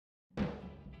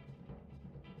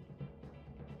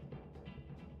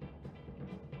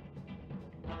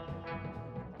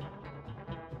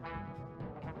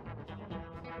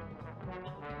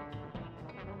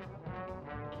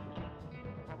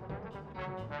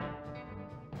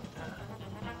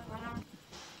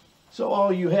So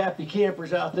all you happy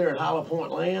campers out there in Hollow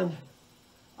Point land,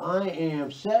 I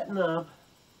am setting up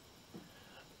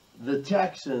the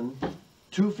Texan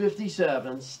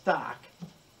 257 stock,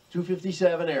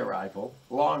 257 air rifle,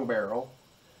 long barrel.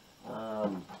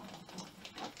 I'm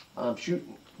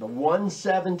shooting the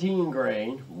 117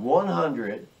 grain,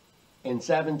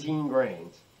 117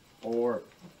 grains, or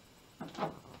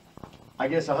I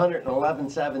guess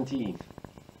 111/17.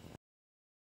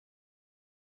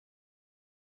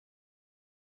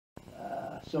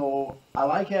 So I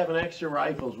like having extra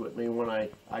rifles with me when I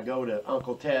go to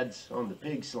Uncle Ted's on the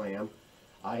pig slam.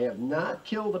 I have not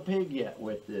killed a pig yet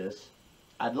with this.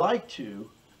 I'd like to,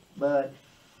 but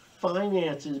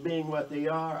finances being what they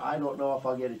are, I don't know if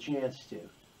I'll get a chance to.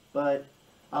 But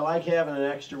I like having an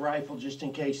extra rifle just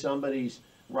in case somebody's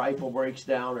rifle breaks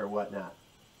down or whatnot.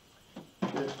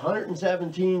 This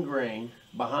 117 grain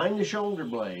behind the shoulder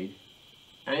blade,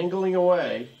 angling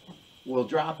away, will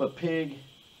drop a pig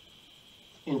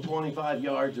in 25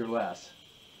 yards or less.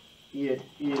 It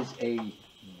is a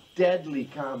deadly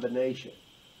combination.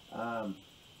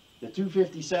 The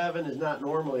 257 is not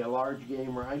normally a large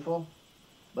game rifle,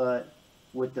 but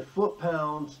with the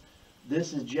foot-pounds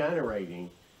this is generating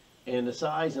and the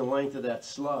size and length of that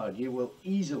slug, it will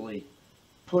easily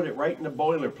put it right in the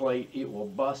boilerplate. It will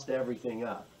bust everything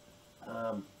up.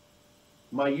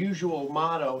 My usual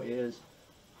motto is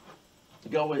to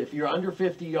go, if you're under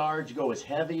 50 yards, go as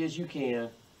heavy as you can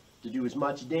to do as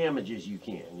much damage as you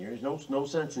can. There's no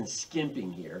sense in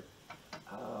skimping here.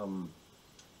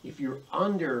 If you're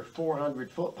under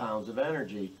 400 foot-pounds of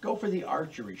energy, go for the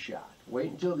archery shot.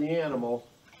 Wait until the animal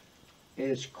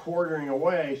is quartering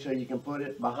away so you can put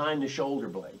it behind the shoulder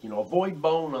blade. You know, avoid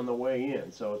bone on the way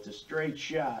in, so it's a straight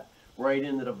shot right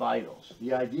into the vitals.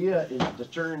 The idea is to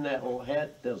turn that little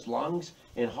head, those lungs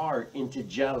and heart into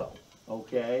jello,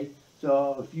 okay?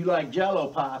 So if you like jello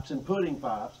pops and pudding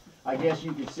pops, I guess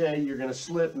you could say you're going to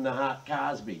slip in the hot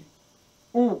Cosby.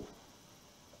 Ooh,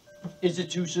 is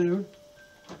it too soon?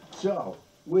 So,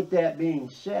 with that being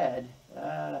said,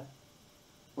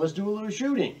 let's do a little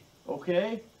shooting,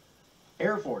 okay?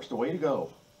 Air Force, the way to go.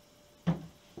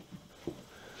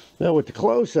 Now with the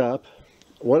close-up,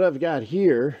 what I've got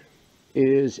here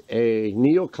is a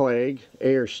Neil Clegg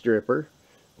air stripper.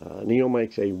 Neil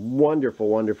makes a wonderful,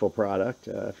 wonderful product.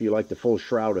 If you like the full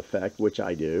shroud effect, which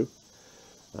I do.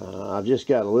 I've just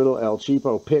got a little El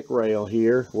Cheapo pick rail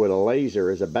here with a laser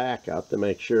as a backup to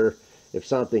make sure if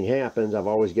something happens, I've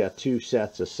always got two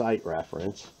sets of sight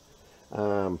reference.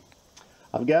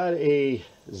 I've got a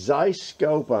Zeiss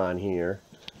scope on here,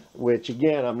 which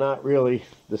again, I'm not really,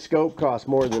 the scope costs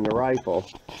more than the rifle.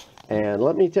 And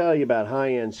let me tell you about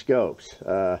high-end scopes.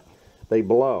 They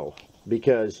blow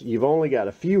because you've only got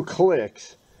a few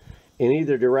clicks in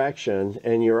either direction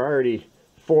and you're already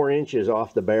 4 inches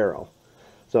off the barrel.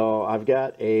 So I've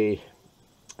got a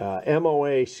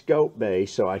MOA scope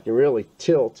base so I can really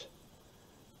tilt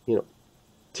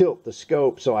the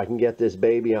scope so I can get this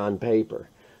baby on paper.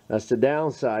 That's the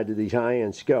downside to these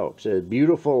high-end scopes. A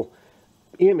beautiful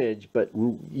image, but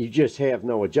you just have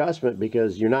no adjustment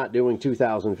because you're not doing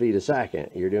 2,000 feet a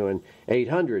second. You're doing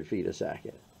 800 feet a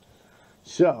second.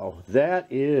 So that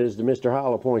is the Mr.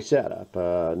 Hollow Point setup.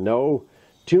 No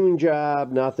tune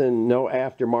job, nothing, no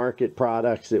aftermarket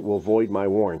products that will void my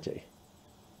warranty.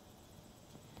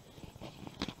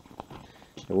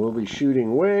 And we'll be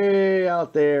shooting way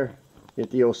out there at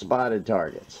the old spotted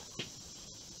targets.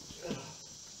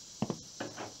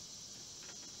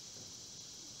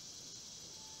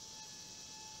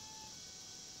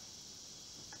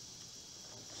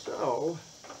 So,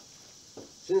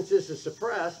 since this is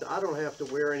suppressed, I don't have to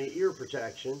wear any ear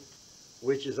protection,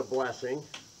 which is a blessing.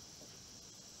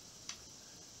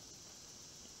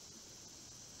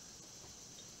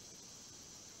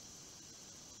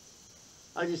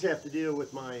 I just have to deal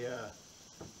with my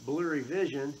blurry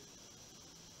vision.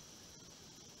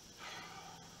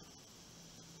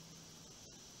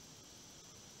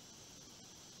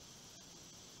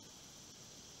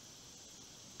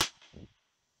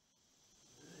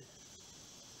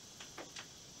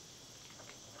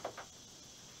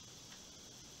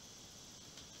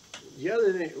 The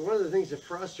other thing, one of the things that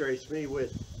frustrates me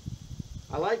with,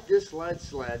 I like this lead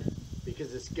sled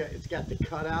because it's got the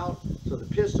cutout so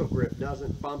the pistol grip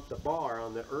doesn't bump the bar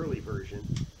on the early version.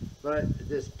 But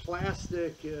this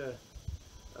plastic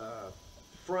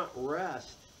front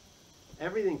rest,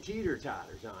 everything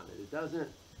teeter-totters on it. It doesn't,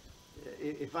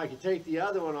 if I could take the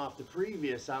other one off the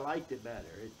previous, I liked it better.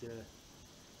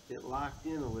 It locked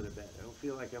in a little bit. I don't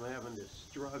feel like I'm having to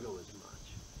struggle as much.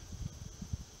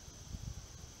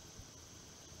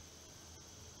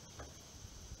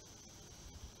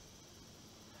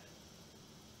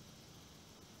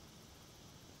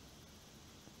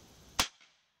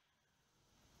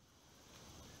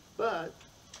 But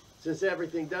since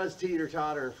everything does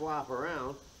teeter-totter and flop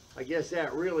around, I guess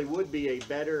that really would be a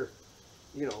better,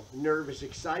 you know, nervous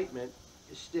excitement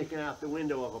sticking out the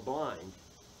window of a blind.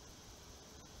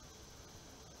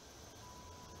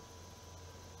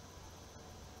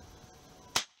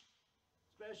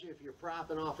 Especially if you're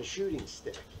propping off a shooting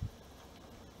stick.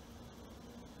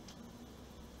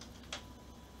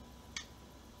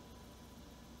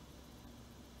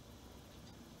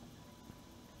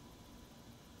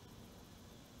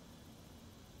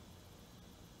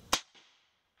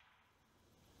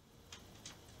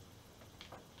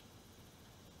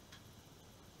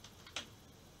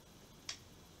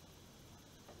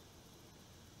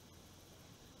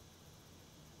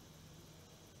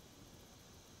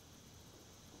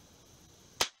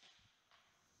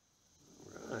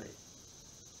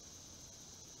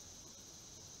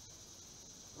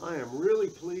 I am really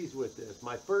pleased with this.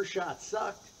 My first shot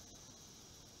sucked,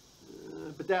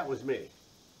 but that was me.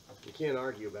 You can't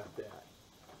argue about that.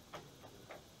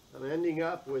 I'm ending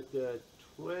up with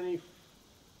 20,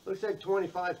 looks like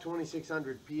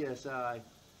 2600 PSI,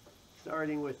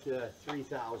 starting with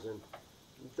 3000,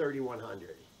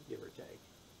 3100, give or take.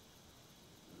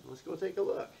 Let's go take a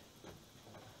look.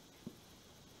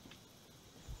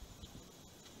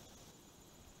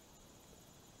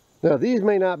 Now, these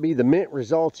may not be the mint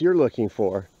results you're looking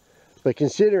for, but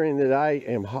considering that I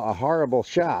am a horrible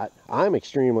shot, I'm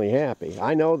extremely happy.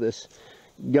 I know this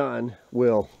gun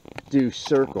will do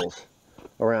circles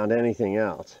around anything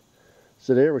else.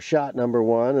 So there was shot number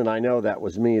 1, and I know that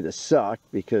was me that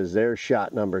sucked, because there's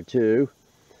shot number 2,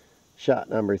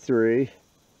 shot number 3,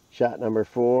 shot number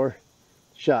 4,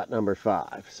 shot number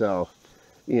 5. So,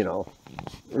 you know,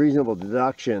 reasonable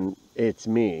deduction, it's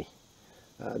me.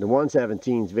 The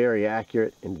 117 is very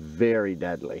accurate and very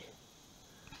deadly.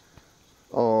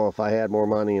 Oh, if I had more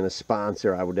money and a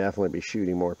sponsor, I would definitely be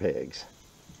shooting more pigs.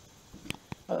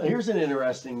 Here's an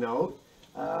interesting note.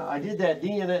 I did that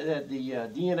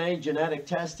DNA genetic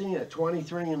testing at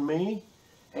 23andMe,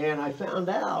 and I found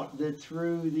out that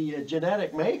through the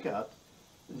genetic makeup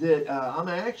that I'm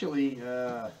actually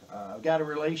got a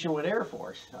relation with Air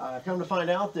Force. Come to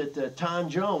find out that Tom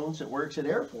Jones, that works at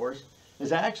Air Force,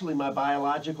 is actually my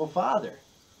biological father,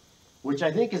 which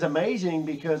I think is amazing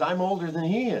because I'm older than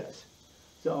he is.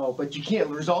 So, but you can't,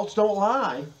 results don't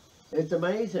lie. It's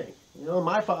amazing. You know,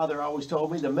 my father always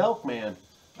told me the milkman,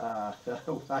 I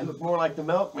look more like the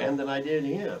milkman than I did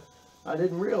him. I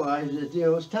didn't realize that, you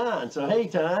know, it was Ton. So, hey,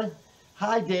 Ton.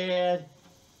 Hi, Dad.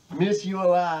 Miss you a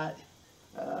lot.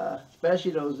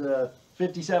 Especially those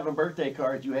 57 birthday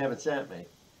cards you haven't sent me.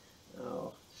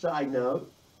 Oh, side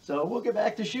note. So, we'll get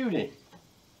back to shooting.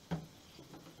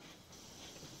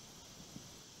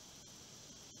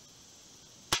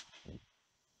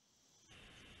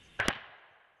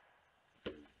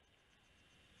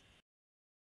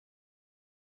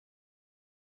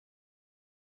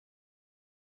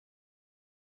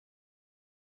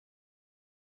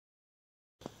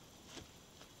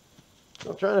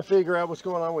 I'm trying to figure out what's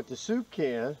going on with the soup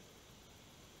can,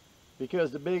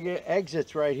 because the big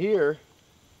exit's right here.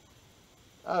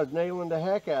 I was nailing the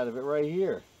heck out of it right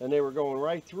here, and they were going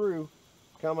right through,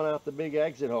 coming out the big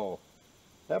exit hole.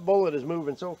 That bullet is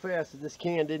moving so fast that this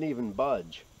can didn't even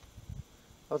budge.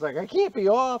 I was like, I can't be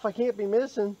off, I can't be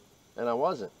missing, and I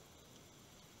wasn't.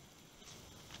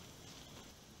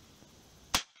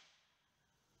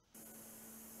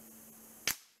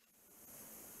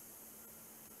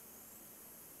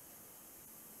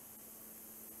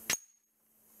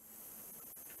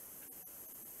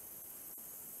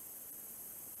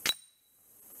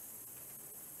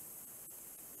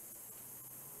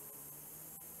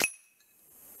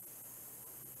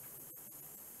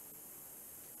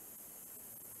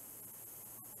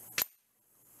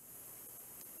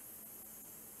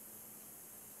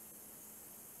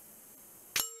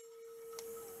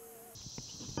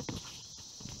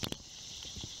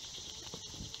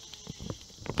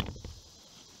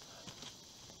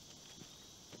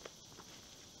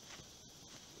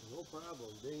 No problem,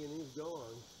 digging these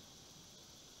gone.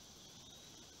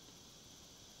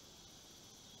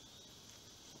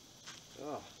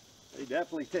 Oh, they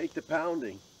definitely take the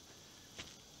pounding.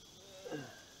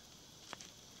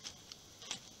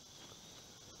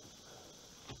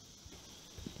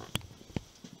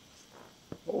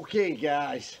 Okay,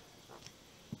 guys,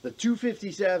 the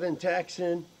 257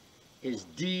 Texan is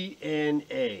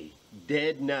DNA,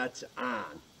 dead nuts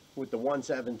on, with the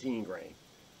 117 grain.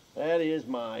 That is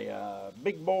my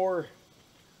big bore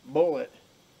bullet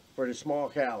for the small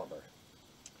caliber.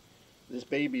 This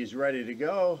baby is ready to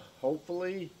go,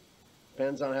 hopefully.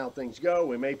 Depends on how things go.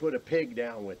 We may put a pig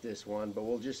down with this one, but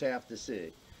we'll just have to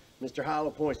see. Mr. Hollow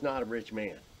Point's not a rich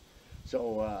man.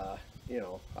 So, you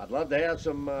know, I'd love to have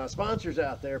some sponsors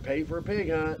out there pay for a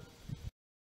pig hunt.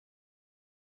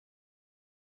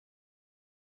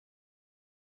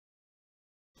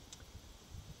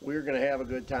 We're going to have a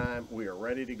good time. We are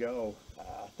ready to go.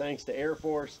 Thanks to Air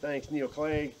Force. Thanks, Neil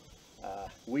Clegg.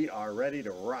 We are ready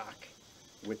to rock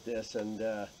with this, and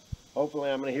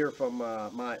hopefully I'm going to hear from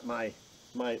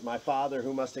my father,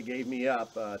 who must have gave me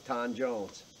up, Ton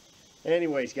Jones.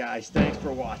 Anyways, guys, thanks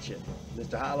for watching.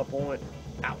 Mr. Hollow Point,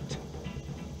 out.